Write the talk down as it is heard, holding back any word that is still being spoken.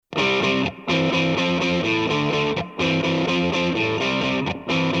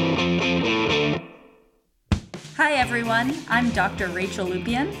everyone. I'm Dr. Rachel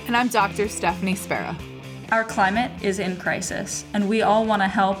Lupian. And I'm Dr. Stephanie Spera. Our climate is in crisis, and we all want to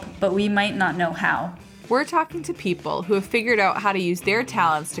help, but we might not know how. We're talking to people who have figured out how to use their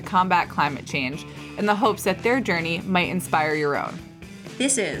talents to combat climate change in the hopes that their journey might inspire your own.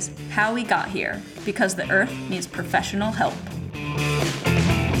 This is How We Got Here, because the Earth needs professional help.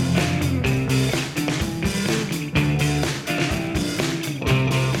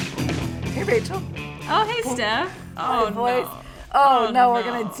 Hey, Rachel. Oh, hey, Steph. Oh, voice. No. Oh, no, we're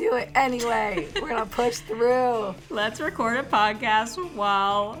going to do it anyway. We're going to push through. Let's record a podcast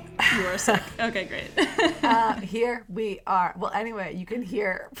while you are sick. Okay, great. Here we are. Well, anyway, you can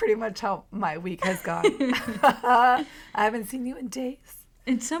hear pretty much how my week has gone. I haven't seen you in days.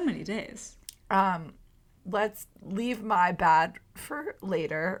 In so many days. Let's leave my bad for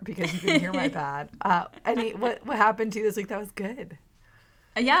later because you can hear my bad. What happened to you this week? That was good.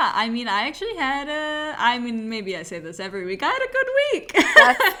 Yeah, I mean, I actually had maybe I say this every week. I had a good week.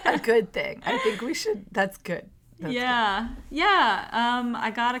 That's a good thing. I think we should, that's good. That's yeah. good. Yeah.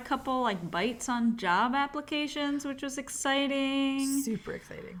 I got a couple bites on job applications, which was exciting. Super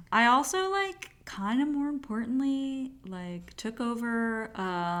exciting. I also kind of more importantly, took over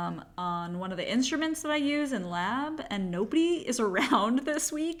on one of the instruments that I use in lab, and nobody is around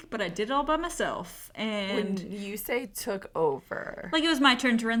this week, but I did it all by myself. And when you say took over, it was my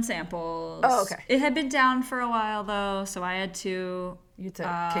turn to run samples. Oh, okay. It had been down for a while though, so I had to kick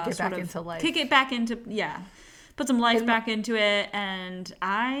it back into life. Kick it back into put some life back into it, and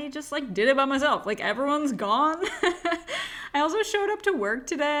I just did it by myself. Everyone's gone. I also showed up to work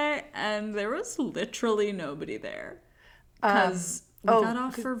today, and there was literally nobody there because we got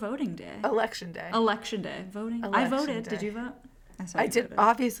off for voting day. Election day. Voting. I Election voted. day. Did you vote? I did. Voted.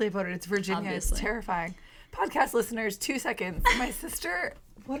 Obviously voted. It's Virginia. Obviously. It's terrifying. Podcast listeners, 2 seconds. My sister.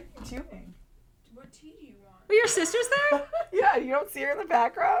 What are you doing? What tea do you want? Were your sisters there? Yeah, you don't see her in the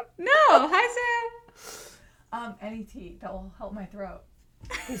background. No. Hi, Sam. Any tea that will help my throat.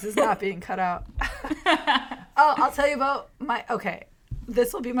 This is not being cut out. I'll tell you about okay.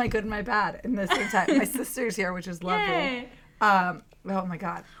 This will be my good and my bad in the same time. My sister's here, which is lovely. Yay. Oh my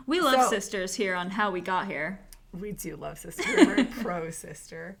God. We love sisters here on How We Got Here. We do love sister. We're very pro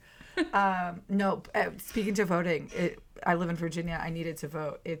sister. No, speaking to voting, I live in Virginia. I needed to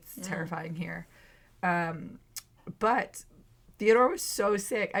vote. It's terrifying here. But Theodore was so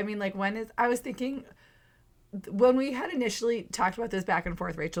sick. I mean, I was thinking, when we had initially talked about this back and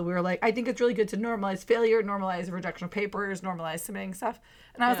forth, Rachel, we were like, I think it's really good to normalize failure, normalize rejection of papers, normalize submitting stuff.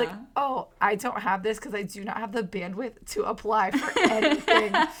 And I was like, oh, I don't have this because I do not have the bandwidth to apply for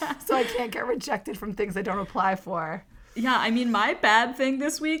anything. So I can't get rejected from things I don't apply for. Yeah, I mean, my bad thing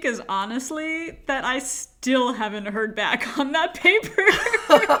this week is honestly that I still haven't heard back on that paper.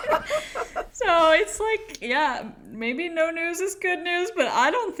 So it's maybe no news is good news, but I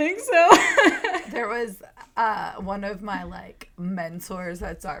don't think so. There was one of my mentors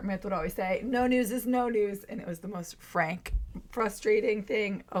at Dartmouth would always say, no news is no news. And it was the most frank, frustrating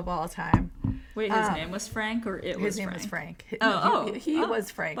thing of all time. Wait, his name was Frank or it was Frank? His name was Frank. He was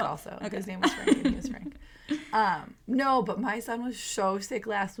Frank also. Okay. His name was Frank and he was Frank. No, but my son was so sick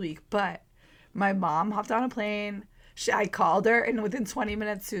last week, but my mom hopped on a plane. I called her, and within 20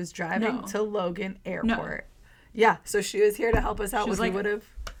 minutes, she was driving to Logan Airport. No. Yeah, so she was here to help us out. We would have.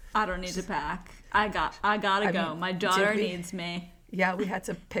 I don't need to pack. I gotta go. My daughter needs me. Yeah, we had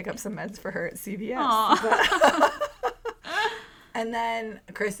to pick up some meds for her at CVS. And then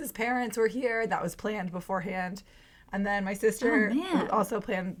Chris's parents were here. That was planned beforehand. And then my sister also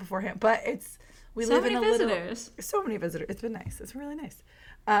planned beforehand. But we live in a visitors. So many visitors. It's been nice. It's really nice.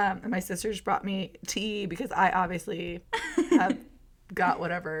 And my sister just brought me tea because I obviously have got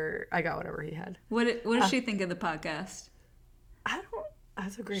whatever he had. What does she think of the podcast?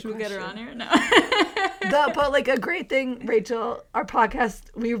 That's a great question. Should we get her on here? No. But a great thing, Rachel, our podcast,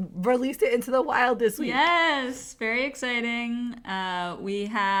 we released it into the wild this week. Yes, very exciting. We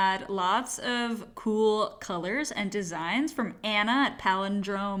had lots of cool colors and designs from Anna at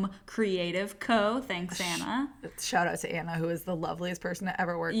Palindrome Creative Co. Thanks, Anna. Shout out to Anna, who is the loveliest person to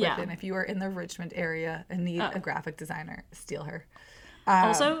ever work with. And if you are in the Richmond area and need a graphic designer, steal her.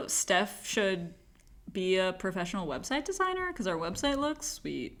 Also, Steph should be a professional website designer because our website looks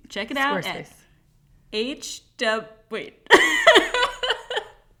sweet. Check it out at HWGT.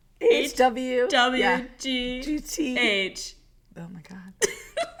 Oh my God.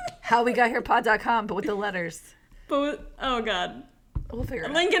 HowWeGotHerePod.com, but with the letters. Oh God. We'll figure it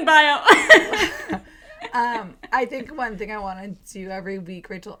out. Link in bio. I think one thing I want to do every week,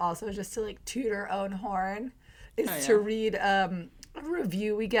 Rachel, also just to toot our own horn, is to read a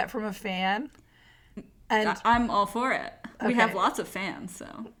review we get from a fan. And I'm all for it. We Okay. have lots of fans,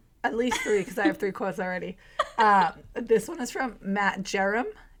 so. at least 3, because I have 3 quotes already. This one is from Matt Jerem,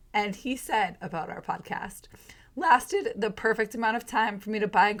 and he said about our podcast, lasted the perfect amount of time for me to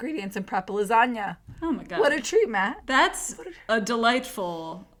buy ingredients and prep a lasagna. Oh my God. What a treat, Matt. That's a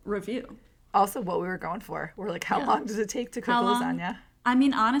delightful review. Also, what we were going for. We're like, how long does it take to cook How a long? lasagna? I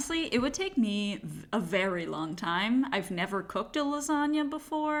mean, honestly, it would take me a very long time. I've never cooked a lasagna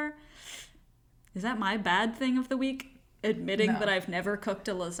before. Is that my bad thing of the week? Admitting No. that I've never cooked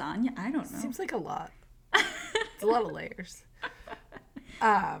a lasagna? I don't know. Seems like a lot. It's a lot of layers.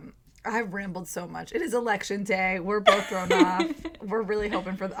 I've rambled so much. It is election day. We're both thrown off. We're really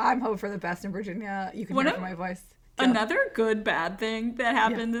hoping I'm hoping for the best in Virginia. You can One hear of- from my voice. Another good bad thing that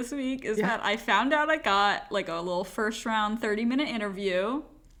happened this week is Yeah. that I found out I got like a little first round 30-minute interview.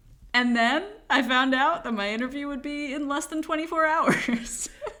 And then I found out that my interview would be in less than 24 hours.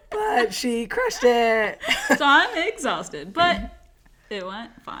 But she crushed it. So I'm exhausted, but it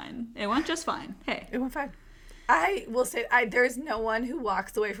went fine. It went just fine. Hey. It went fine. I will say, there's no one who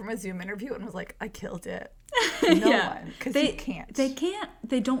walks away from a Zoom interview and was like, I killed it. No one. Because you can't. They can't.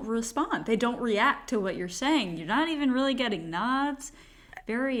 They don't respond. They don't react to what you're saying. You're not even really getting nods.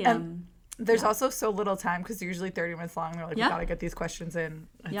 Very, There's also so little time because they're usually 30 minutes long. They're like, Yeah. we gotta get these questions in.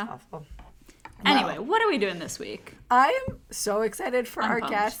 It's Yeah. awful. Anyway, what are we doing this week? I am so excited for our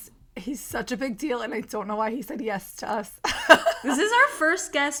pumped. guest. He's such a big deal, and I don't know why he said yes to us. This is our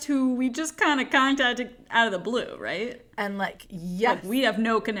first guest who we just kind of contacted out of the blue, right? And like, yes. Like, we have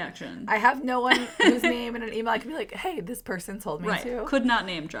no connection. I have no one whose name in an email I can be like, hey, this person told me Right. to. Could not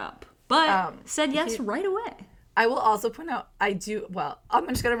name drop. But said yes right away. I will also point out, I'm just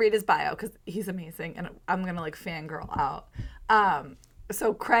going to read his bio because he's amazing, and I'm going to like fangirl out.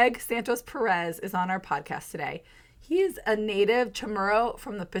 So Craig Santos Perez is on our podcast today. He is a native Chamorro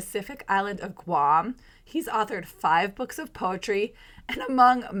from the Pacific island of Guam. He's authored 5 books of poetry, and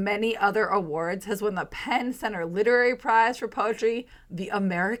among many other awards, has won the Penn Center Literary Prize for Poetry, the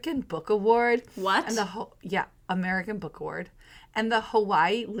American Book Award. What? And American Book Award. And the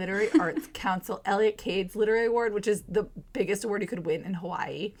Hawaii Literary Arts Council Elliott Cades Literary Award, which is the biggest award you could win in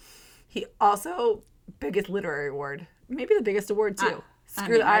Hawaii. He also, biggest literary award. Maybe the biggest award, too.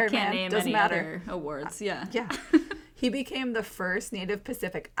 Screw the I Iron can't Man. name Doesn't any matter. other awards. Yeah. Yeah. He became the first Native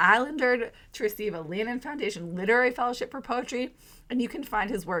Pacific Islander to receive a Lannan Foundation Literary Fellowship for Poetry. And you can find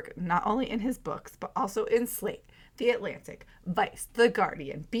his work not only in his books, but also in Slate, The Atlantic, Vice, The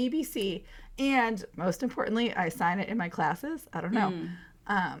Guardian, BBC, and most importantly, I sign it in my classes. I don't know.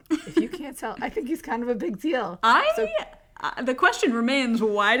 If you can't tell, I think he's kind of a big deal. The question remains,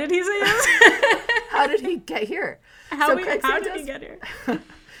 why did he say yes? How did he get here? How Craig did he Santos- get here?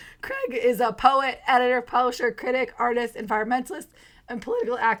 Craig is a poet, editor, publisher, critic, artist, environmentalist, and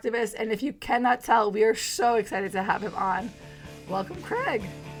political activist. And if you cannot tell, we are so excited to have him on. Welcome, Craig.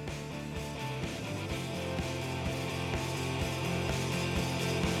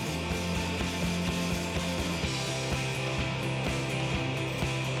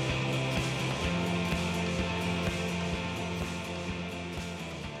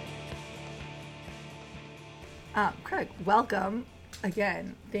 Craig, welcome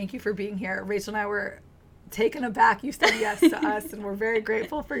again. Thank you for being here. Rachel and I were taken aback. You said yes to us, and we're very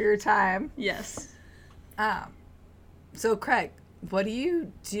grateful for your time. Yes. So, Craig, what do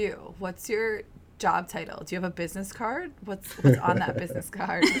you do? What's your job title? Do you have a business card? What's on that business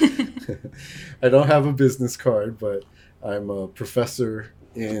card? I don't have a business card, but I'm a professor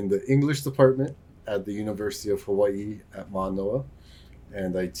in the English department at the University of Hawaii at Manoa,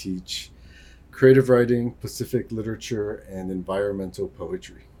 and I teach creative writing, Pacific literature, and environmental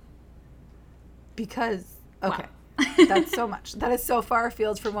poetry. Because, okay. Wow. That's so much. That is so far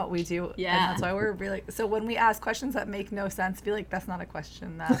afield from what we do. Yeah. And that's why we're really, so when we ask questions that make no sense, be like, that's not a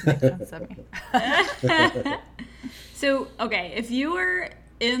question that makes sense to me. So, okay, if you were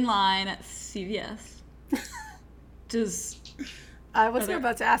in line at CVS, does... I was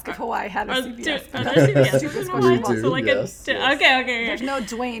about to ask if Hawaii had a Are CVS. there CVS Stupid in question. Hawaii? We do, So like yes, yes. Okay. There's no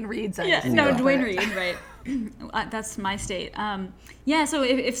Dwayne Reed's. Yeah, no, Dwayne Reed, right. That's my state. Yeah, so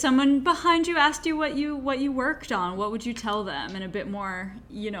if someone behind you asked you what you worked on, what would you tell them in a bit more,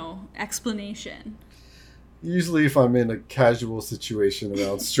 explanation? Usually if I'm in a casual situation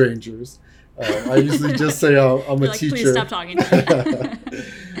around strangers, I usually just say I'm a Like, teacher. please stop talking to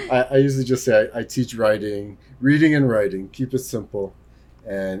me. I usually just say I teach reading and writing. Keep it simple.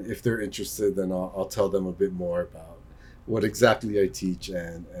 And if they're interested, then I'll tell them a bit more about what exactly I teach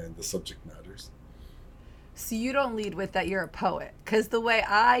and the subject matters. So you don't lead with that you're a poet. Because the way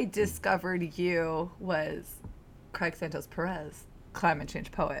I discovered you was Craig Santos Perez, climate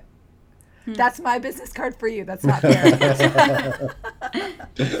change poet. That's my business card for you. That's not fair.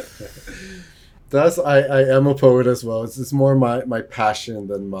 I am a poet as well. It's more my passion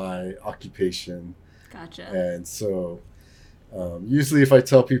than my occupation. Gotcha. And so usually if I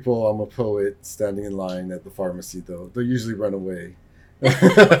tell people I'm a poet standing in line at the pharmacy, they'll usually run away.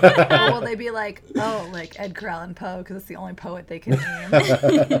 Or will they be like, oh, like Edgar Allan Poe, because it's the only poet they can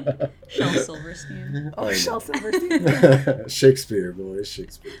name? Shel Silverstein. Oh, Shel Silverstein. Shakespeare, boy,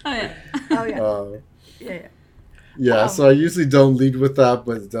 Shakespeare. Oh, yeah. Oh, yeah. Yeah. Yeah, so I usually don't lead with that,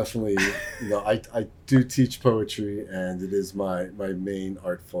 but definitely, I do teach poetry, and it is my main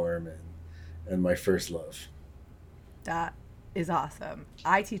art form and my first love. That is awesome.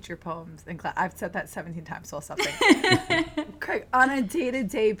 I teach your poems in class. I've said that 17 times, so I'll stop saying. Craig, on a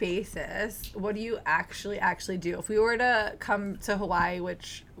day-to-day basis, what do you actually do? If we were to come to Hawaii,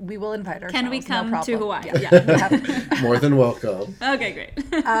 which we will invite ourselves, Can we come no to Hawaii? Yeah. More than welcome. Okay, great.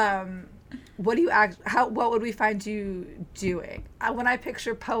 What do you what would we find you doing? When I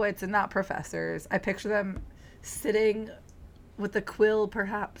picture poets and not professors, I picture them sitting with a quill,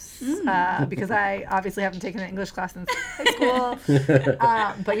 perhaps, because I obviously haven't taken an English class since high school.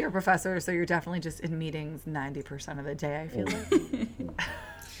 But you're a professor, so you're definitely just in meetings 90% of the day, I feel like.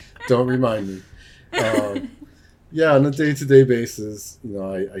 Don't remind me. Yeah, on a day-to-day basis,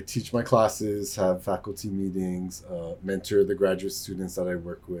 I teach my classes, have faculty meetings, mentor the graduate students that I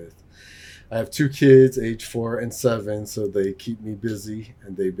work with. I have 2 kids, age 4 and 7, so they keep me busy,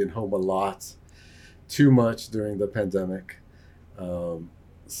 and they've been home a lot, too much during the pandemic.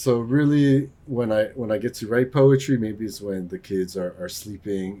 So really, when I get to write poetry, maybe it's when the kids are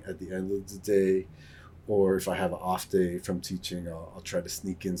sleeping at the end of the day, or if I have an off day from teaching, I'll try to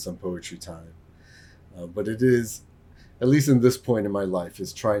sneak in some poetry time. But it is, at least in this point in my life,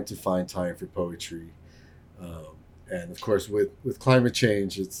 is trying to find time for poetry. And of course, with climate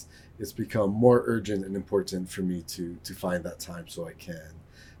change, it's become more urgent and important for me to find that time so I can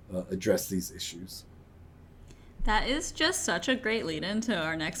address these issues. That is just such a great lead into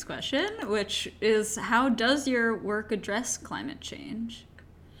our next question, which is, how does your work address climate change?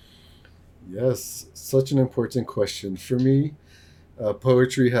 Yes, such an important question. For me,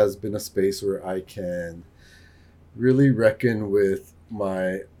 poetry has been a space where I can really reckon with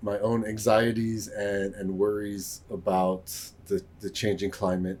my own anxieties and worries about the changing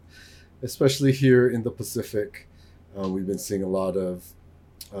climate, especially here in the Pacific. We've been seeing a lot of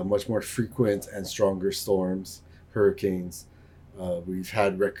much more frequent and stronger storms, hurricanes. We've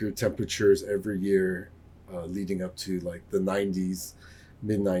had record temperatures every year leading up to like the 90s,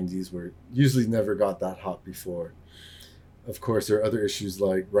 mid-90s, where it usually never got that hot before. Of course, there are other issues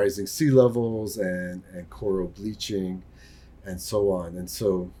like rising sea levels and coral bleaching and so on. And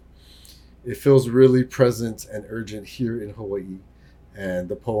so it feels really present and urgent here in Hawaii. And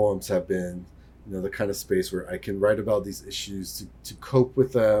the poems have been, the kind of space where I can write about these issues to cope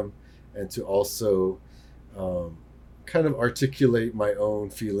with them and to also kind of articulate my own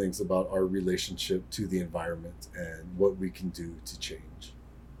feelings about our relationship to the environment and what we can do to change.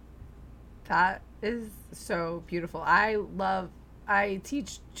 That is so beautiful. I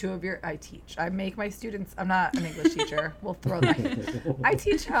make my students, I'm not an English teacher. We'll throw that. I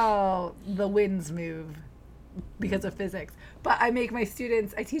teach how the winds move because of physics. But I make my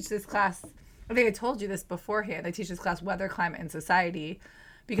students, I teach this class, I think I told you this beforehand, I teach this class Weather, Climate, and Society,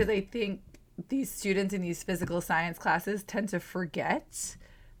 because I think these students in these physical science classes tend to forget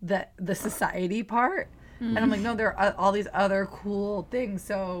the society part. And I'm like, no, there are all these other cool things.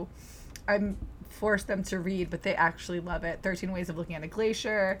 So I'm forced them to read, but they actually love it. 13 Ways of Looking at a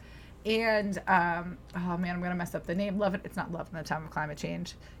Glacier. And, oh man, I'm going to mess up the name. Love it. It's not Love in the Time of Climate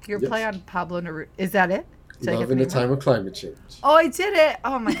Change. Your play on Pablo Neruda. Is that it? Love in the Time of Climate Change. Oh, I did it.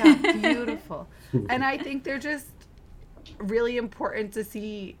 Oh my God. Beautiful. And I think they're just really important to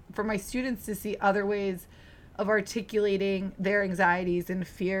see, for my students to see other ways of articulating their anxieties and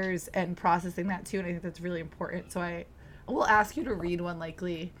fears and processing that too. And I think that's really important. So I will ask you to read one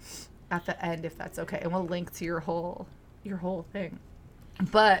likely at the end, if that's okay. And we'll link to your whole thing.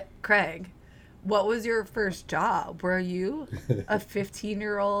 But Craig, what was your first job? Were you a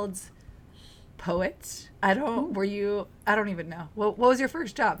 15-year-old poet? I don't even know. What was your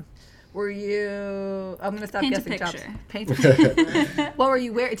first job? Were you, I'm going to stop guessing jobs. Paint a picture. What were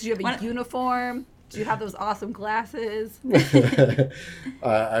you wearing? Did you have a uniform? Did you have those awesome glasses?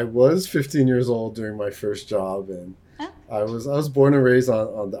 I was 15 years old during my first job, and I was born and raised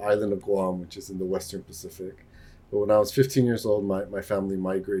on the island of Guam, which is in the Western Pacific. But when I was 15 years old, my family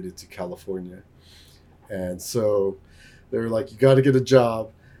migrated to California. And so they were like, you got to get a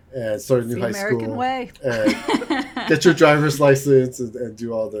job and start a new high school. American way. And get your driver's license and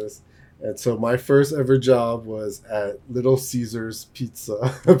do all this. And so my first ever job was at Little Caesars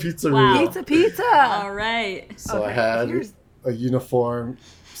Pizzeria. Wow. Pizza. All right. So I Okay, had here's- a uniform,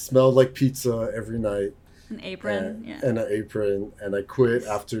 smelled like pizza every night, An apron. Yeah. and an apron. And I quit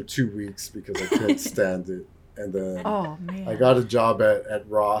after 2 weeks because I couldn't stand it. And then Oh man. I got a job at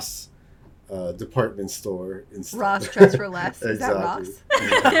Ross department store instead. Ross Dress for Less. Is that Exactly.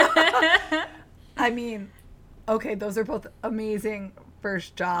 Ross? I mean, okay, those are both amazing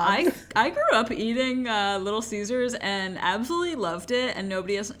first jobs. I grew up eating Little Caesars and absolutely loved it, and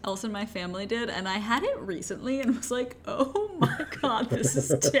nobody else in my family did. And I had it recently and was like, oh my god, this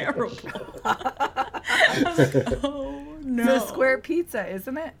is terrible. I was like, oh no. It's a square pizza,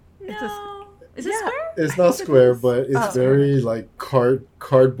 isn't it? No. Is it Yeah. square? It's not square, but it's Oh. very like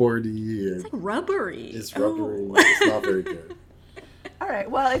cardboardy and It's like rubbery. it's Oh. rubbery. It's not very good. All right.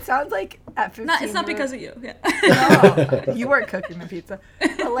 Well, it sounds like at 15. It's not you were- because of you. Yeah. No, you weren't cooking the pizza.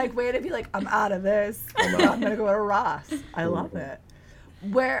 But like, way to be like, I'm out of this. I'm gonna go to Ross. I love it.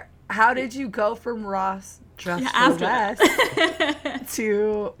 How did you go from Ross Dress for after Less that.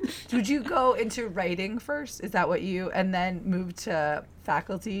 to? Did you go into writing first? Is that what you and then moved to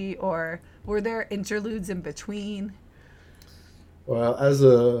faculty, or were there interludes in between? Well, as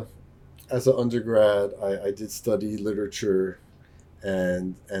an undergrad, I did study literature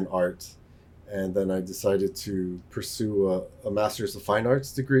and art, and then I decided to pursue a master's of fine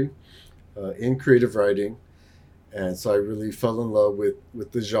arts degree in creative writing, and so I really fell in love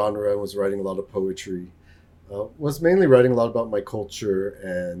with the genre and was writing a lot of poetry. Was mainly writing a lot about my culture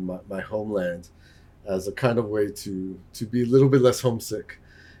and my homeland as a kind of way to be a little bit less homesick,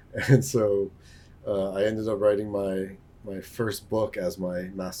 and so I ended up writing my first book as my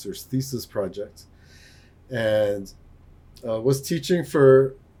master's thesis project, and was teaching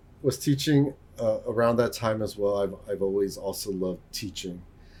around that time as well. I've always also loved teaching,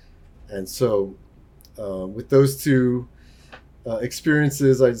 and so with those two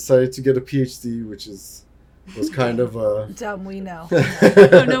experiences, I decided to get a PhD, which was kind of a Dumb, we know.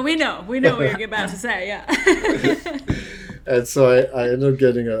 Oh, no, we know what you're about to say. Yeah. and so I ended up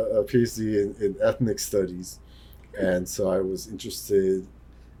getting a PhD in ethnic studies, and so I was interested.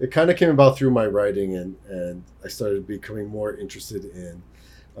 It kind of came about through my writing, and I started becoming more interested in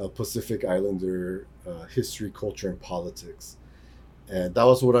Pacific Islander history, culture, and politics. And that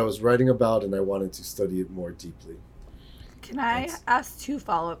was what I was writing about, and I wanted to study it more deeply. Can I ask two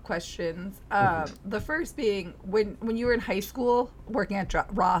follow-up questions? The first being, when you were in high school working at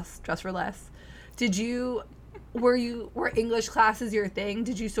Ross Dress for Less, were English classes your thing?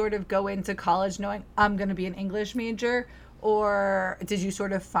 Did you sort of go into college knowing I'm going to be an English major, or did you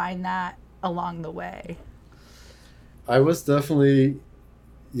sort of find that along the way? I was definitely,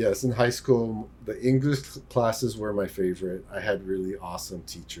 yes, in high school, the English classes were my favorite. I had really awesome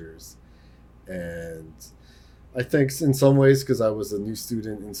teachers, and I think in some ways, because I was a new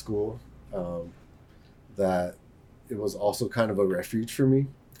student in school, that it was also kind of a refuge for me,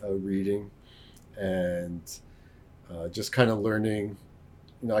 reading and just kind of learning.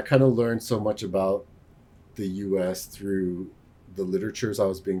 I kind of learned so much about the U.S. through the literatures I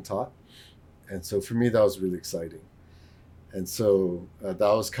was being taught. And so for me, that was really exciting. And so that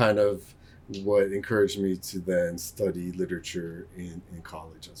was kind of what encouraged me to then study literature in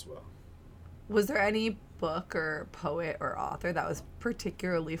college as well. Was there any book or poet or author that was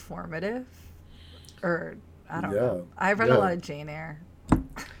particularly formative? Or, I don't know. I've read a lot of Jane Eyre.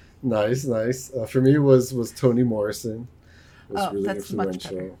 Nice. For me, it was Toni Morrison. It was really that's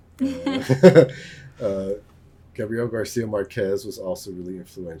much influential. Gabriel Garcia Marquez was also really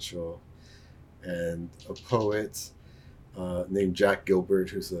influential. And a poet named Jack Gilbert,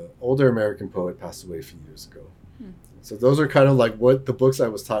 who's an older American poet, passed away a few years ago. So those are kind of like what the books I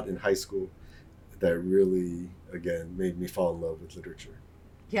was taught in high school that really, again, made me fall in love with literature.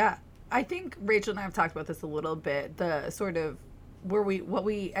 Yeah. I think Rachel and I have talked about this a little bit, the sort of what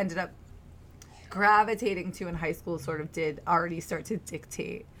we ended up gravitating to in high school sort of did already start to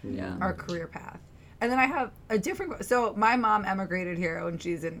dictate our career path. And then I have a different, so my mom emigrated here when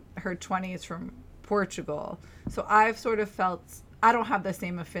she's in her 20s from Portugal. So I've sort of felt, I don't have the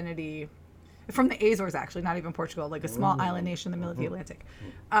same affinity from the Azores, actually, not even Portugal, like a small island nation in the middle of the Atlantic.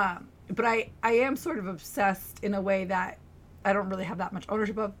 But I am sort of obsessed in a way that I don't really have that much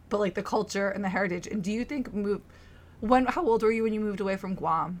ownership of, but like the culture and the heritage. And do you think how old were you when you moved away from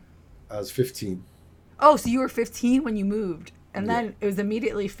Guam? I was 15. Oh, so you were 15 when you moved. And then it was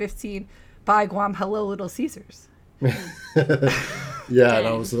immediately 15 by Guam, hello, Little Caesars. Yeah, and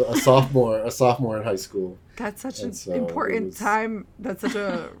I was a sophomore in high school. That's such an important time. That's such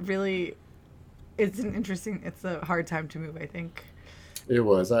a really, it's a hard time to move, I think. It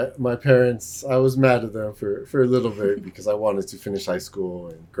was. My parents, I was mad at them for a little bit because I wanted to finish high school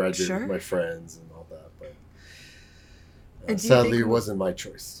and graduate Sure. with my friends and all that. But And do you sadly, think- it wasn't my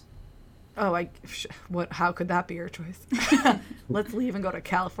choice. Oh, what? How could that be your choice? Let's leave and go to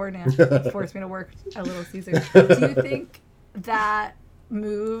California. Force me to work at Little Caesars. Do you think that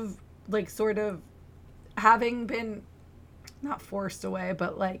move, like, sort of having been not forced away,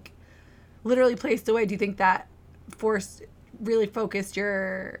 but like literally placed away, do you think that really focused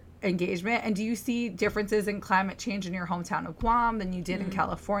your engagement? And do you see differences in climate change in your hometown of Guam than you did in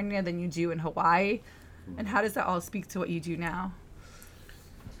California than you do in Hawaii? And how does that all speak to what you do now?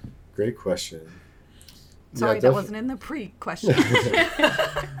 Great question. Sorry, Yeah, that wasn't in the pre-question.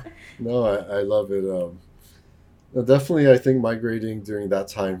 No, I love it. No, definitely, I think migrating during that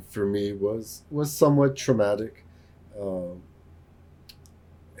time for me was somewhat traumatic,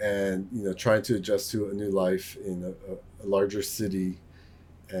 and trying to adjust to a new life in a larger city,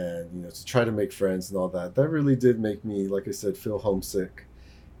 and to try to make friends and all that. That really did make me, like I said, feel homesick,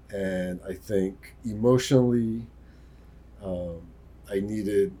 and I think emotionally, I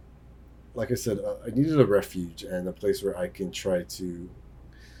needed, like I said, I needed a refuge and a place where I can try to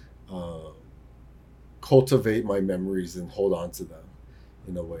cultivate my memories and hold on to them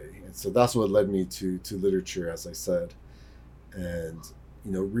in a way. And so that's what led me to literature, as I said. And,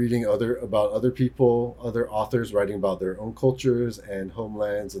 reading about other people, other authors writing about their own cultures and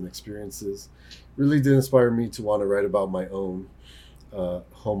homelands and experiences really did inspire me to want to write about my own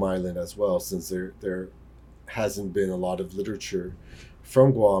home island as well, since there hasn't been a lot of literature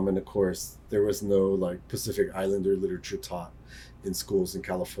from Guam, and of course there was no like Pacific Islander literature taught in schools in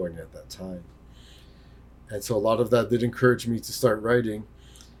California at that time. And so a lot of that did encourage me to start writing.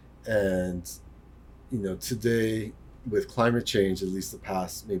 And today with climate change, at least the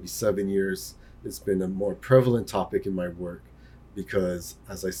past maybe 7 years, it's been a more prevalent topic in my work because,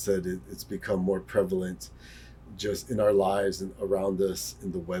 as I said, it's become more prevalent just in our lives and around us,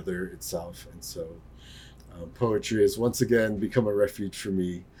 in the weather itself. And so poetry has once again become a refuge for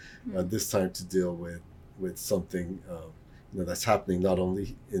me, this time to deal with something that's happening not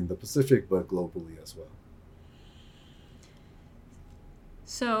only in the Pacific but globally as well.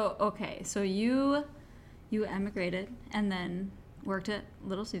 So, okay, so you emigrated and then worked at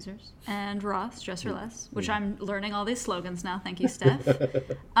Little Caesars and Ross, Dress for Less, which I'm learning all these slogans now. Thank you, Steph. That's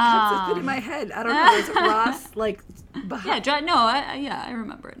just been in my head. I don't know. Is it Ross? Like, behind? I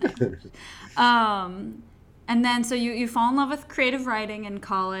remember it now. And then, so you fall in love with creative writing in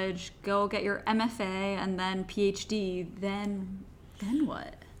college, go get your MFA and then PhD. Then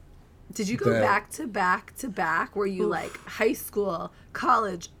what? Did you go back to back? Were you like high school,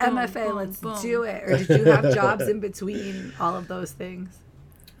 college, MFA, boom, let's boom. do it? Or did you have jobs in between all of those things?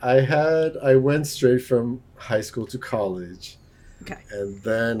 I went straight from high school to college. Okay. And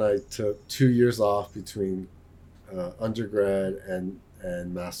then I took 2 years off between undergrad and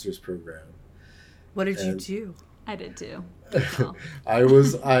master's program. What did you do? I did too.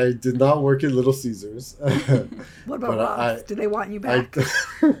 I did not work at Little Caesars. What about Ross? Did they want you back?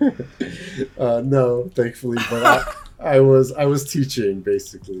 No, thankfully, but I was teaching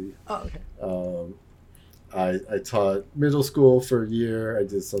basically. Oh, okay. I taught middle school for a year. I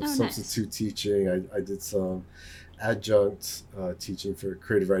did some nice. substitute teaching. I did some adjunct teaching for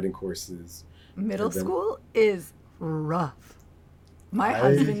creative writing courses. Middle school is rough. My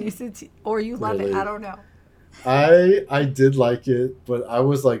husband used to or you love it. I don't know. I did like it, but I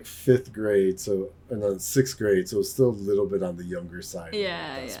was like 5th grade, and then 6th grade, so it was still a little bit on the younger side.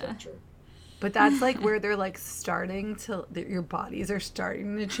 Yeah. Spectrum. But that's like where they're like starting to, your bodies are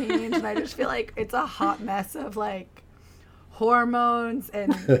starting to change. And I just feel like it's a hot mess of like hormones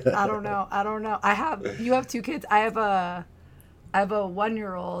and I don't know. You have 2 kids. I have a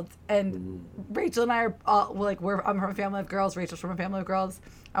 1-year-old, and Rachel and I are all like, I'm from a family of girls. Rachel's from a family of girls.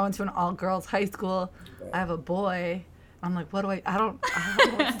 I went to an all-girls high school. I have a boy. I'm like, what do I don't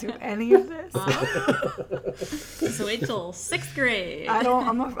want to do any of this. So wait till 6th grade.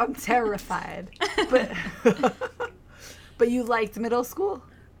 I'm terrified. But you liked middle school?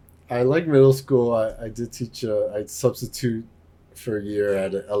 I like middle school. I did teach. I substitute for a year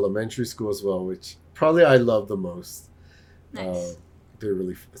at an elementary school as well, which probably I love the most. Nice.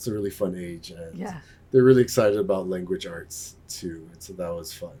 It's a really fun age, and Yeah. they're really excited about language arts too, and so that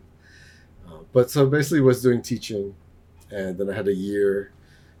was fun. But so basically, was doing teaching, and then I had a year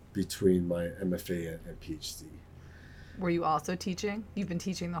between my MFA and PhD. Were you also teaching? You've been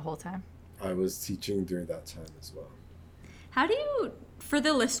teaching the whole time? I was teaching during that time as well. How do you, for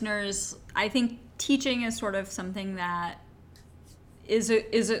the listeners, I think teaching is sort of something that is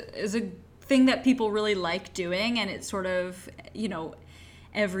a thing that people really like doing, and it's sort of,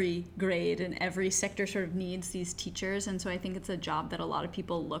 every grade and every sector sort of needs these teachers. And so I think it's a job that a lot of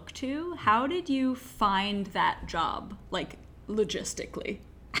people look to. How did you find that job, like logistically?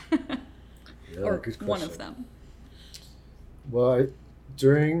 Yeah, Or good one question. of them? Well,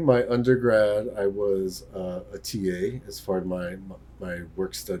 during my undergrad, I was a TA as part of my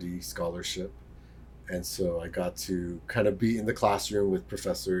work study scholarship. And so I got to kind of be in the classroom with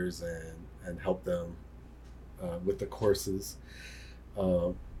professors and help them with the courses.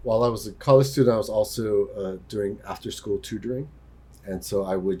 While I was a college student, I was also doing after-school tutoring. And so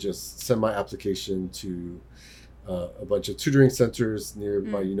I would just send my application to a bunch of tutoring centers near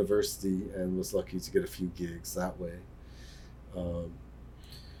my university and was lucky to get a few gigs that way.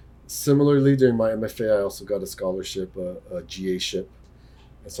 Similarly, during my MFA, I also got a scholarship, a GA-ship.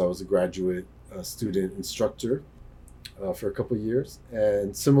 And so I was a graduate student instructor for a couple of years.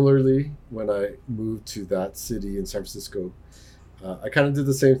 And similarly, when I moved to that city in San Francisco, I kind of did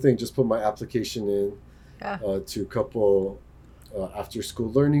the same thing, just put my application in to a couple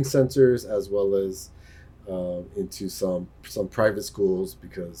after-school learning centers, as well as into some private schools,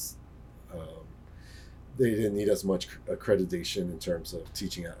 because they didn't need as much accreditation in terms of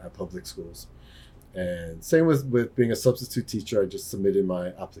teaching at public schools. And same with being a substitute teacher, I just submitted my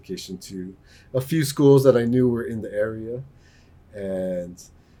application to a few schools that I knew were in the area. And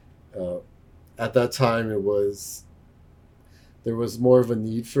at that time, there was more of a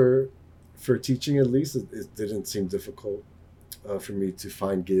need for teaching, at least. It didn't seem difficult for me to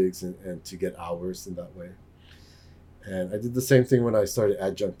find gigs and to get hours in that way. And I did the same thing when I started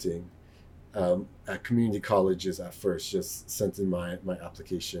adjuncting at community colleges at first, just sent in my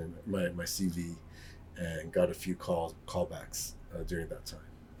application, my CV, and got a few callbacks during that time.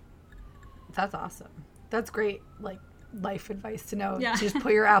 That's awesome. That's great, like, life advice to know. Yeah. Just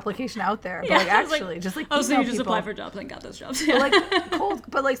put your application out there. But Yeah, like, it's actually, just like Oh, so email you just people. apply for jobs and got those jobs. But like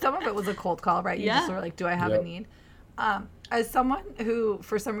but like some of it was a cold call, right? You Yeah. just were like, do I have a Yep. need? As someone who,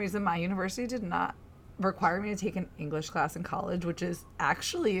 for some reason, my university did not require me to take an English class in college, which is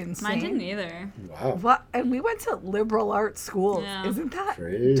actually insane. Mine didn't either. Wow. What? And we went to liberal arts schools. Yeah. Isn't that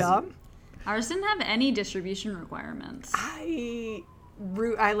Crazy. dumb? Ours didn't have any distribution requirements. I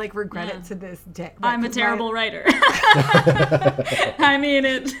like regret Yeah. it to this day. I'm a Because terrible writer. I mean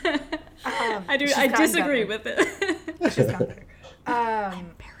it. she's I gotten disagree better. with it. She's not there.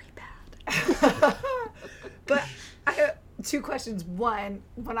 Very bad. But I have two questions. One,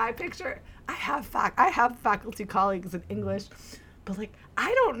 when I picture, I have faculty colleagues in English, but like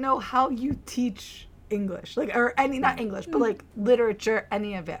I don't know how you teach English, like, or any, not English, but like literature,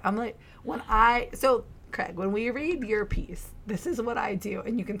 any of it. I'm like, Craig, when we read your piece, this is what I do,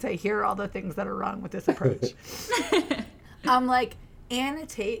 and you can say, here are all the things that are wrong with this approach. I'm like,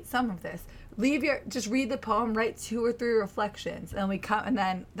 annotate some of this. Just read the poem, write 2 or 3 reflections, and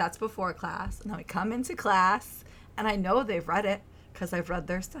then that's before class, and then we come into class, and I know they've read it because I've read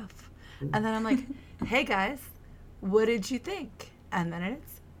their stuff, and then I'm like, hey guys, what did you think? And then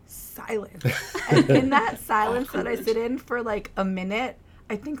it's silence, and in that silence that I sit in for like a minute,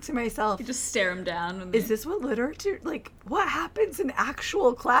 I think to myself, You just stare him down. And is this what literature, like, what happens in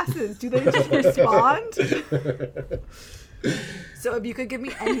actual classes? Do they just respond? So if you could give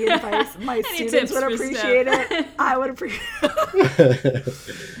me any advice, my students tips would for appreciate Steph? it. I would appreciate it.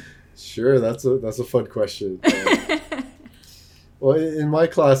 Sure, that's a fun question. Well, in my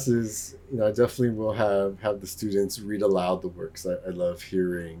classes, I definitely will have the students read aloud the works. I love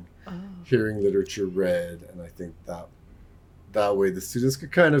hearing literature read, and I think that way the students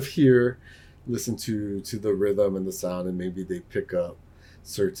could kind of listen to the rhythm and the sound, and maybe they pick up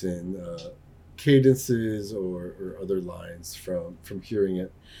certain cadences or other lines from hearing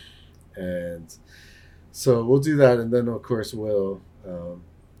it. And so we'll do that, and then of course we'll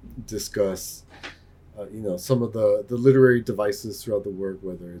discuss some of the literary devices throughout the work,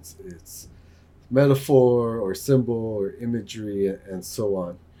 whether it's metaphor or symbol or imagery and so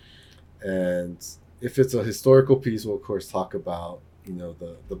on. And if it's a historical piece, we'll of course talk about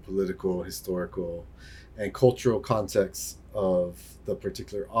the political, historical, and cultural context of the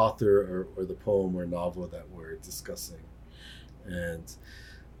particular author or the poem or novel that we're discussing. And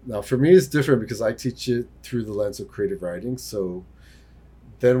now for me it's different because I teach it through the lens of creative writing. So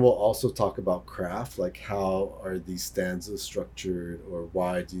then we'll also talk about craft, like how are these stanzas structured, or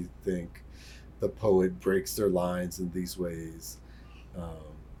why do you think the poet breaks their lines in these ways?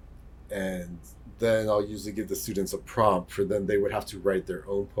 And then I'll usually give the students a prompt for them. They would have to write their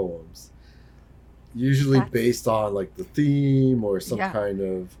own poems, usually based on like the theme or some kind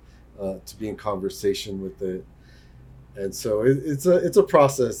of to be in conversation with it. And so it's a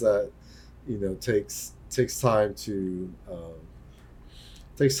process that takes time to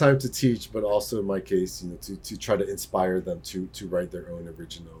takes time to teach, but also in my case, to try to inspire them to write their own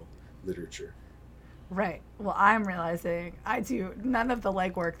original literature. Right. Well, I'm realizing I do none of the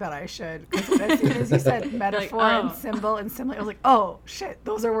legwork that I should. Because as soon as you said metaphor and symbol and simile, I was like, oh, shit,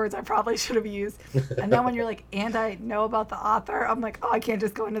 those are words I probably should have used. And then when you're like, and I know about the author, I'm like, oh, I can't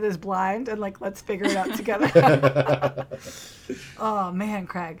just go into this blind and like, let's figure it out together. Oh, man,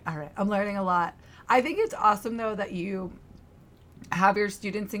 Craig. All right. I'm learning a lot. I think it's awesome, though, that you have your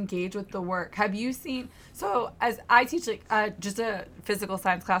students engage with the work. Have you seen, so as I teach like just a physical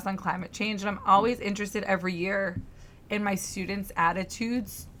science class on climate change, and I'm always interested every year in my students'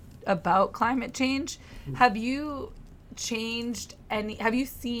 attitudes about climate change. Have you seen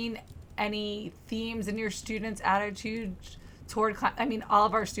any themes in your students' attitudes toward I mean, all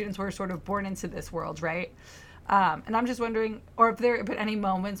of our students were sort of born into this world, right? And I'm just wondering, or if there have been any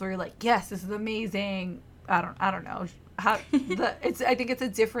moments where you're like, yes, this is amazing. I don't know. I think it's a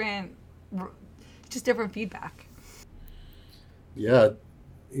different feedback. Yeah,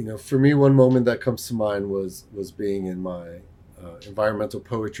 for me, one moment that comes to mind was being in my environmental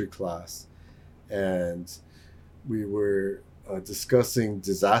poetry class, and we were discussing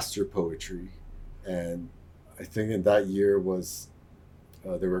disaster poetry, and I think in that year was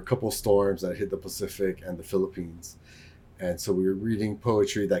there were a couple storms that hit the Pacific and the Philippines, and so we were reading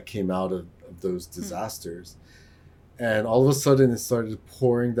poetry that came out of those disasters. And all of a sudden, it started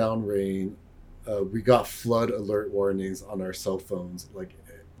pouring down rain. We got flood alert warnings on our cell phones, like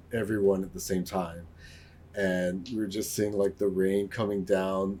everyone at the same time. And we were just seeing like the rain coming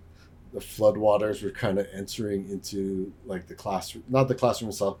down. The flood waters were kind of entering into like the classroom, not the classroom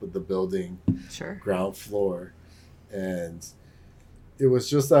itself, but the building, ground floor. And it was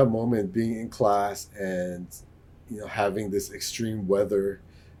just that moment being in class and, having this extreme weather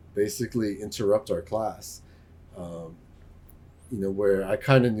basically interrupt our class. Where I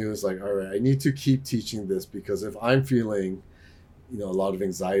kind of knew it's like, all right, I need to keep teaching this, because if I'm feeling, a lot of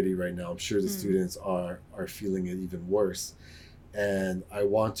anxiety right now, I'm sure the students are feeling it even worse. And I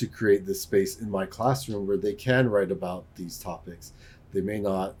want to create this space in my classroom where they can write about these topics. They may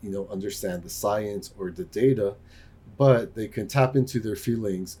not, understand the science or the data, but they can tap into their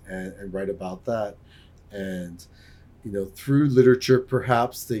feelings and write about that. And, through literature,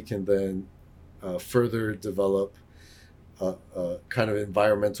 perhaps they can then further develop a kind of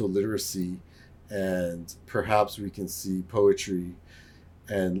environmental literacy, and perhaps we can see poetry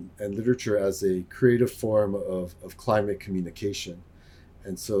and literature as a creative form of climate communication.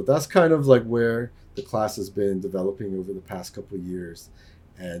 And so that's kind of like where the class has been developing over the past couple of years,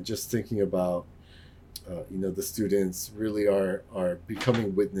 and just thinking about the students really are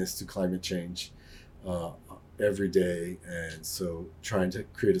becoming witness to climate change every day, and so trying to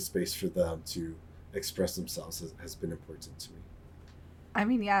create a space for them to express themselves has been important to me. I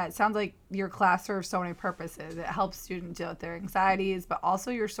mean, yeah, it sounds like your class serves so many purposes. It helps students deal with their anxieties, but also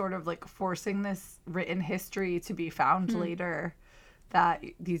you're sort of like forcing this written history to be found later that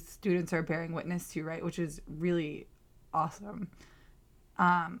these students are bearing witness to, right? Which is really awesome.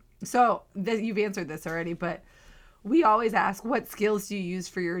 So you've answered this already, but we always ask, what skills do you use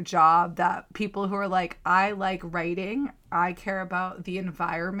for your job that people who are like, I like writing, I care about the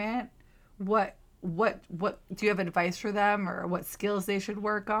environment, what do you have advice for them, or what skills they should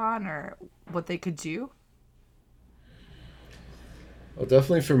work on, or what they could do? Well,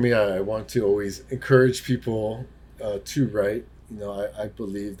 definitely for me, I want to always encourage people to write. I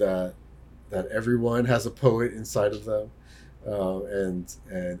believe that everyone has a poet inside of them,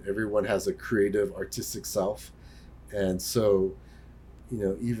 and everyone has a creative, artistic self. And so,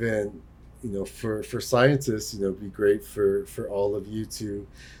 even, for scientists, it'd be great for all of you to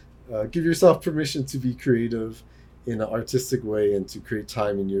give yourself permission to be creative in an artistic way, and to create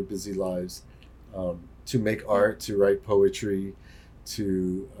time in your busy lives to make art, to write poetry,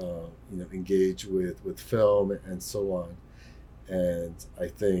 to engage with film and so on. And I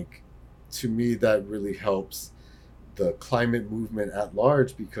think, to me, that really helps the climate movement at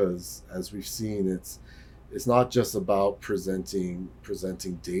large, because as we've seen, it's not just about presenting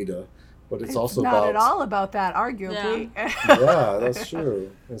data, but it's also not about at all about that, arguably. Yeah, that's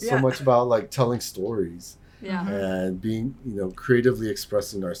true. It's so much about like telling stories, Yeah. and being, creatively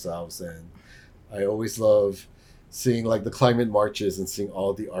expressing ourselves. And I always love seeing like the climate marches and seeing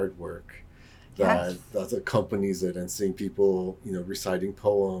all the artwork that accompanies it, and seeing people, reciting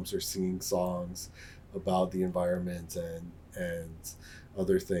poems or singing songs about the environment and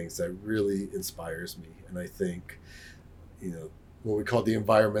other things. That really inspires me. And I think, what we call the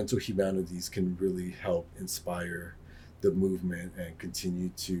environmental humanities can really help inspire the movement and continue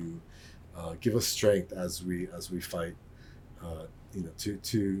to give us strength as we fight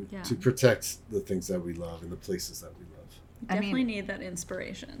to protect the things that we love and the places that we love. Definitely need that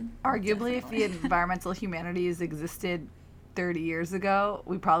inspiration. Arguably, if the environmental humanities existed 30 years ago,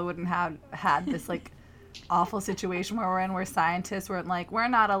 we probably wouldn't have had this like awful situation where we're in, where scientists weren't like, we're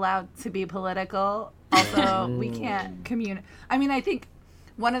not allowed to be political. Also, we can't communicate. I mean, I think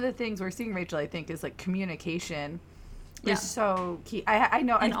one of the things we're seeing, Rachel, I think, is like communication is so key. I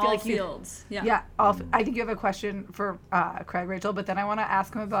know. In I feel all like fields. I think you have a question for Craig, Rachel, but then I want to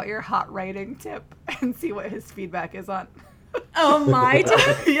ask him about your hot writing tip and see what his feedback is on. Oh, my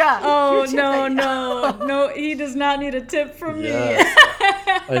tip? Yeah. Oh, no, he does not need a tip from me.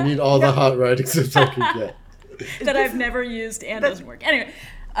 I need all the hot writing tips I can get. That I've never used and doesn't work. Anyway,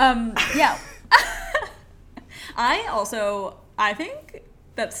 yeah. I think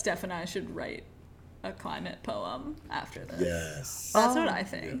that Steph and I should write a climate poem after this. Yes. That's what I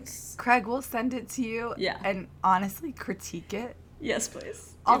think. Yes. Craig, we'll send it to you. Yeah. And honestly, critique it. Yes,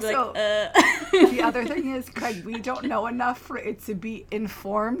 please. Also, the other thing is, Craig, we don't know enough for it to be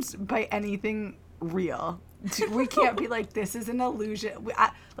informed by anything real. We can't be like, this is an illusion.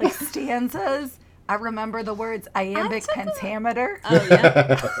 Like stanzas. I remember the words iambic pentameter. Oh,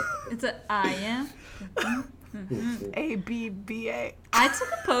 yeah. It's a iamb. ABBA. I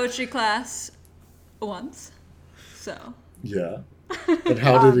took a poetry class once, so. Yeah. And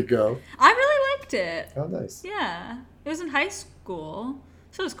how did it go? I really liked it. Oh, nice. Yeah. It was in high school,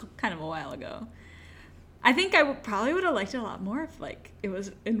 so it was kind of a while ago. I think I probably would have liked it a lot more if, like, it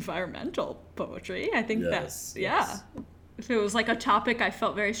was environmental poetry. I think yes. If it was, like, a topic I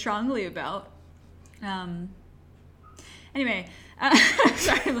felt very strongly about. Anyway,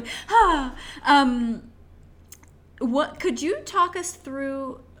 sorry. What could you talk us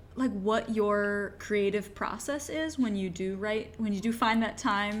through, like, what your creative process is when you do find that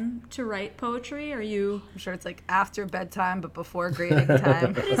time to write poetry? Are you? I'm sure it's like after bedtime, but before grading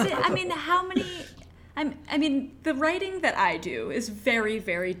time. What is it? I mean, I mean, the writing that I do is very,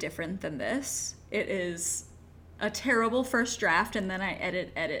 very different than this. It is a terrible first draft, and then I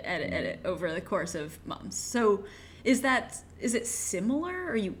edit over the course of months. So is it similar?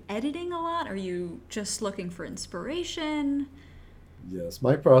 Are you editing a lot? Are you just looking for inspiration? Yes,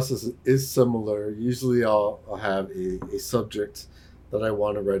 my process is similar. Usually I'll have a subject that I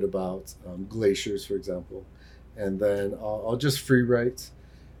want to write about, glaciers, for example, and then I'll just free write,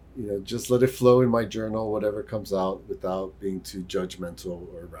 just let it flow in my journal, whatever comes out, without being too judgmental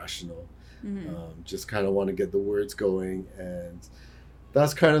or rational. Mm-hmm. Just kind of want to get the words going, and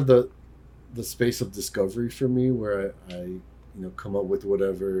that's kind of the space of discovery for me, where I come up with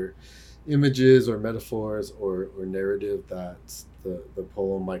whatever images or metaphors or narrative that the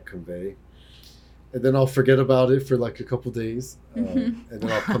poem might convey, and then I'll forget about it for like a couple days, and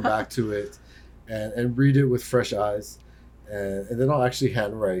then I'll come back to it and read it with fresh eyes, and then I'll actually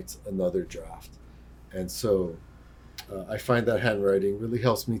handwrite another draft. And so I find that handwriting really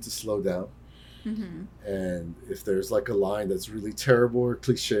helps me to slow down. Mm-hmm. And if there's like a line that's really terrible or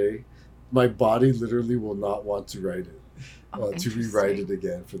cliche, my body literally will not want to write it, to rewrite it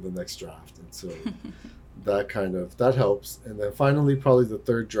again for the next draft. And so that helps. And then finally, probably the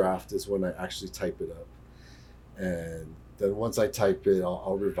third draft is when I actually type it up. And then once I type it,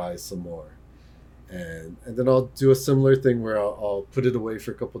 I'll revise some more. And then I'll do a similar thing where I'll put it away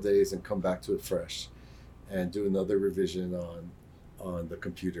for a couple days and come back to it fresh and do another revision on the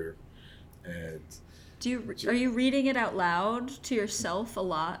computer. And are you reading it out loud to yourself a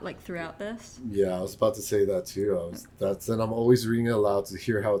lot, like throughout this? Yeah, I was about to say that too. And I'm always reading it aloud to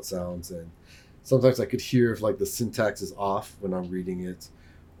hear how it sounds, and sometimes I could hear if like the syntax is off when I'm reading it,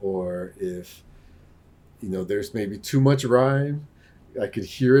 or if there's maybe too much rhyme. I could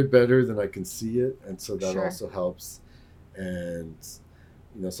hear it better than I can see it, and so that also helps. And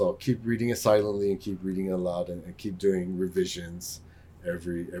so I'll keep reading it silently and keep reading it aloud, and keep doing revisions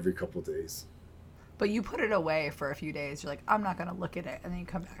every couple days. But you put it away for a few days. You're like, I'm not going to look at it, and then you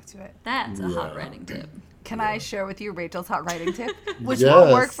come back to it. That's a hot writing tip. Can I share with you Rachel's hot writing tip? Which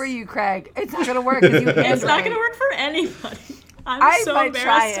won't work for you, Craig. It's not going to work. It's not going to work for anybody. I so might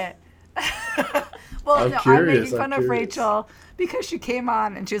try it. Well, I'm making fun of Rachel because she came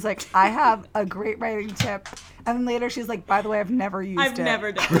on and she was like, I have a great writing tip. And then later she's like, by the way, I've never used it. I've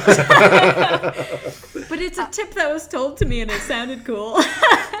never done it. But it's a tip that was told to me and it sounded cool.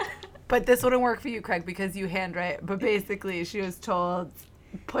 But this wouldn't work for you, Craig, because you handwrite. But basically, she was told,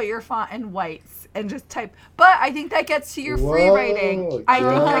 put your font in whites and just type. But I think that gets to your free writing. I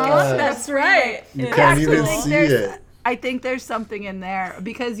think that gets to that's right. You can't even see it. I think there's something in there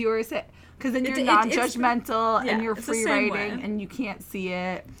because you were saying, because then you're non-judgmental and you're free writing and you can't see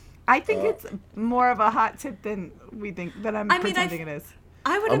it. I think it's more of a hot tip than we think, that I'm pretending it is.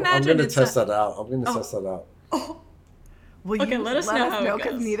 I would I'm imagine going to test that out. Oh, Well, okay, let us know how it goes.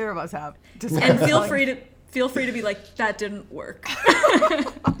 Because neither of us have. and feel free to be like, that didn't work.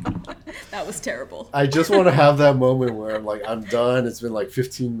 That was terrible. I just want to have that moment where I'm like, I'm done. It's been like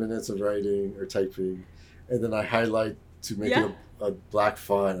 15 minutes of writing or typing. And then I highlight to make it a black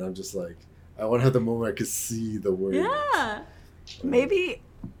font. And I'm just like, I want to have the moment I could see the words. Yeah. Maybe,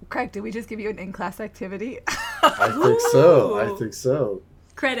 Craig, did we just give you an in-class activity? I think so.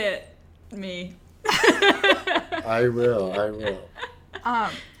 Credit me. I will.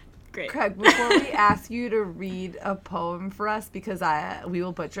 Great. Craig, before we ask you to read a poem for us, because we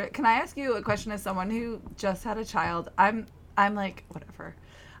will butcher it, can I ask you a question as someone who just had a child? I'm like, whatever.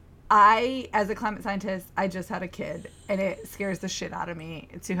 As a climate scientist, I just had a kid, and it scares the shit out of me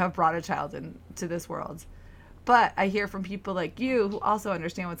to have brought a child into this world. But I hear from people like you who also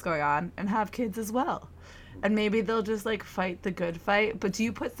understand what's going on and have kids as well. And maybe they'll just like fight the good fight. But do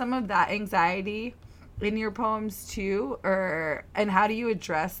you put some of that anxiety in your poems too? And how do you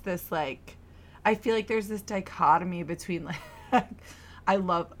address this? Like, I feel like there's this dichotomy between like, I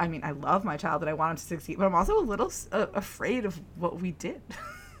love my child and I want him to succeed, but I'm also a little afraid of what we did.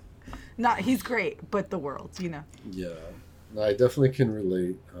 Not he's great, but the world, you know. Yeah, no, I definitely can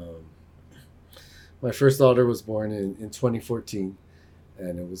relate. My first daughter was born in 2014,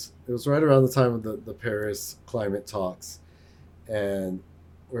 and it was right around the time of the Paris climate talks, and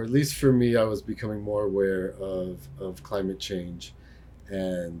or at least for me, I was becoming more aware of climate change,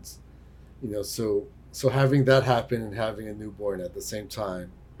 and so having that happen and having a newborn at the same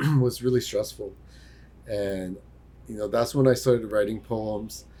time was really stressful, and that's when I started writing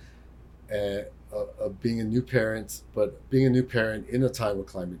poems, and of being a new parent, but being a new parent in a time of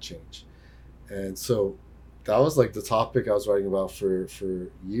climate change. And so that was like the topic I was writing about for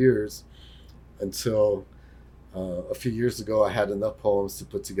years, until a few years ago I had enough poems to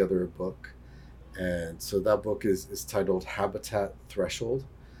put together a book. And so that book is titled Habitat Threshold,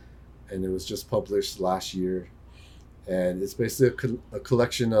 and it was just published last year. And it's basically a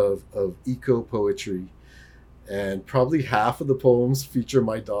collection of eco poetry, and probably half of the poems feature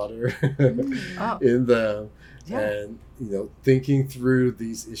my daughter in them. Yeah. And thinking through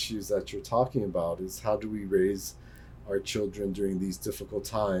these issues that you're talking about is, how do we raise our children during these difficult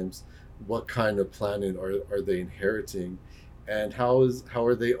times? What kind of planet are they inheriting, and how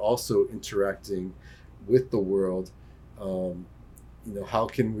are they also interacting with the world? How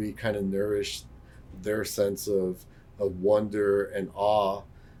can we kind of nourish their sense of wonder and awe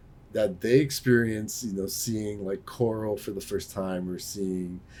that they experience, seeing like coral for the first time, or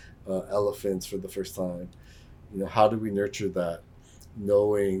seeing elephants for the first time. How do we nurture that,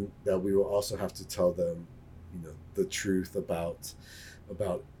 knowing that we will also have to tell them, the truth about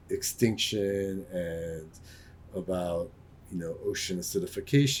extinction, and about, ocean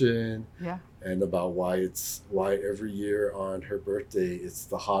acidification, and about why every year on her birthday, it's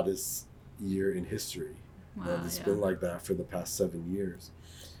the hottest year in history. Wow, and it's been like that for the past 7 years.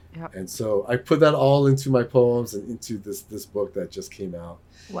 Yep. And so I put that all into my poems and into this book that just came out.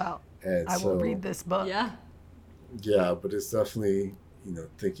 Wow. And I will read this book. Yeah, but it's definitely,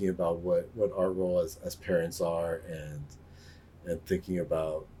 thinking about what our role as parents are, and thinking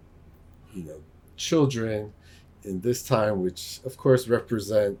about, children in this time, which of course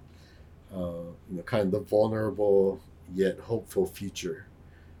represent, kind of the vulnerable yet hopeful future.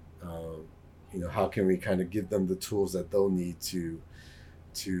 How can we kind of give them the tools that they'll need to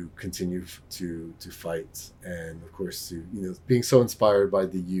continue to fight, and of course to being so inspired by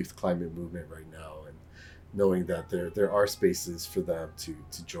the youth climate movement right now, and knowing that there are spaces for them to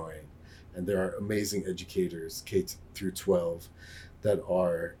join, and there are amazing educators K through 12 that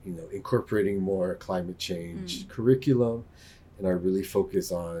are incorporating more climate change curriculum, and are really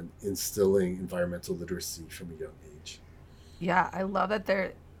focused on instilling environmental literacy from a young age. Yeah, I love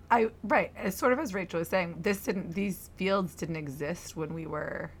that right. It's sort of as Rachel was saying, these fields didn't exist when we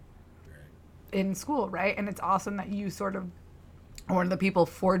were in school, right? And it's awesome that you sort of are one of the people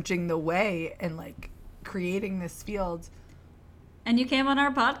forging the way and like creating this field. And you came on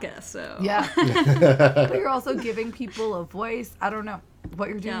our podcast, so yeah. But you're also giving people a voice. I don't know. What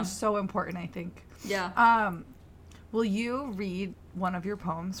you're doing is so important, I think. Yeah. Will you read one of your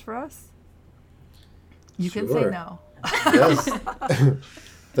poems for us? You Sure. can say no. Yes.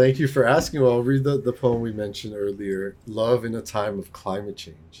 Thank you for asking. Well, I'll read the poem we mentioned earlier, Love in a Time of Climate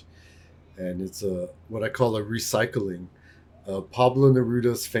Change. And it's what I call a recycling of Pablo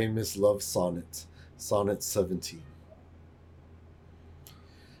Neruda's famous love sonnet, Sonnet 17.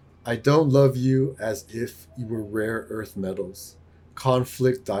 I don't love you as if you were rare earth metals,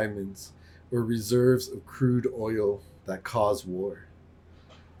 conflict diamonds, or reserves of crude oil that cause war.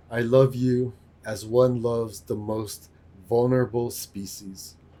 I love you as one loves the most vulnerable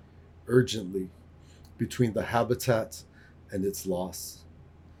species, urgently, between the habitat and its loss.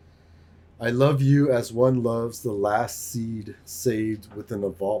 I love you as one loves the last seed saved within a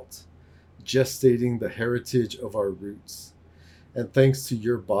vault, gestating the heritage of our roots. And thanks to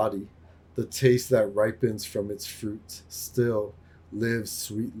your body, the taste that ripens from its fruit still lives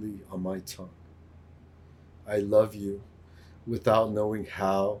sweetly on my tongue. I love you without knowing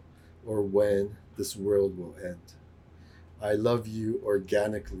how or when this world will end. I love you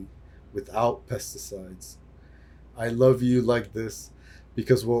organically without pesticides. I love you like this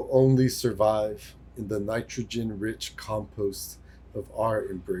because we'll only survive in the nitrogen-rich compost of our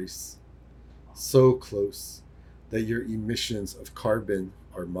embrace. So close that your emissions of carbon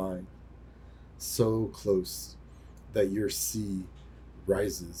are mine. So close that your sea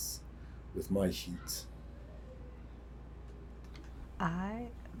rises with my heat.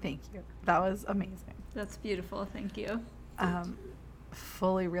 Thank you. That was amazing. That's beautiful. Thank you.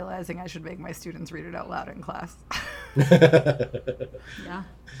 Fully realizing I should make my students read it out loud in class. Yeah.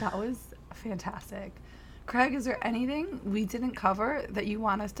 That was fantastic. Craig, is there anything we didn't cover that you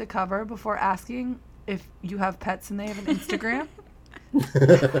want us to cover before asking if you have pets and they have an Instagram?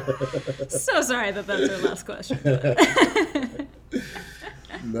 So sorry that's our last question.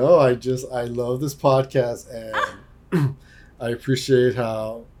 No, I love this podcast, and I appreciate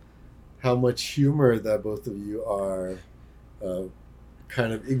how much humor that both of you are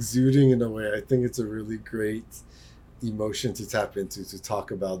kind of exuding in a way. I think it's a really great emotion to tap into, to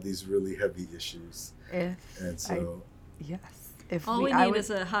talk about these really heavy issues. All we need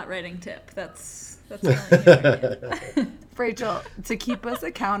is a hot writing tip. That's all I need. Rachel, to keep us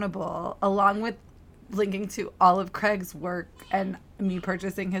accountable, along with linking to all of Craig's work and me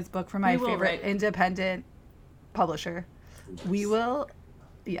purchasing his book from my favorite independent publisher, we will.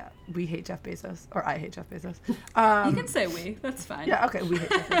 Yeah, we hate Jeff Bezos, or I hate Jeff Bezos. You can say we. That's fine. Yeah, okay, we hate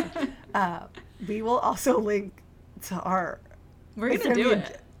Jeff Bezos. We will also link to our. We're gonna do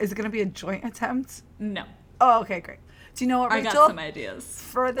it. Is it gonna be a joint attempt? No. Oh, okay, great. Do you know what, Rachel? I got some ideas.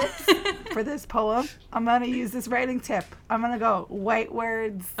 For this poem, I'm going to use this writing tip. I'm going to go white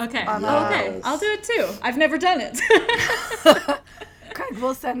words. Okay. Okay. I'll do it too. I've never done it. Craig,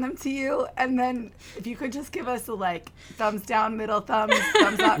 we'll send them to you. And then if you could just give us a thumbs down, middle thumbs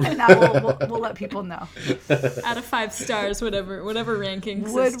up, and now we'll let people know. Out of 5 stars, whatever ranking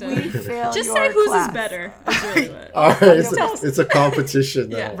Would system. we fail just your say whose class? Is better. That's really what. All right, it's a competition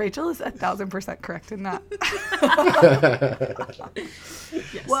now. Yeah. Rachel is 1,000% correct in that.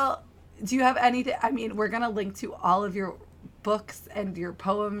 Yes. Well, do you have anything? I mean, we're going to link to all of your books and your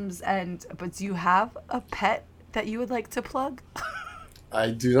poems, but do you have a pet that you would like to plug?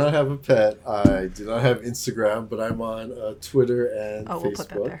 I do not have a pet. I do not have Instagram, but I'm on Twitter and Facebook. We'll put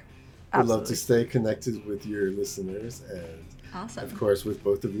that there. I'd love to stay connected with your listeners and, awesome. Of course, with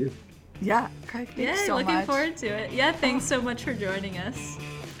both of you. Yeah, Craig, thanks so much. Looking forward to it. Yeah, thanks so much for joining us.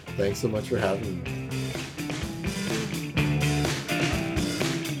 Thanks so much for having me.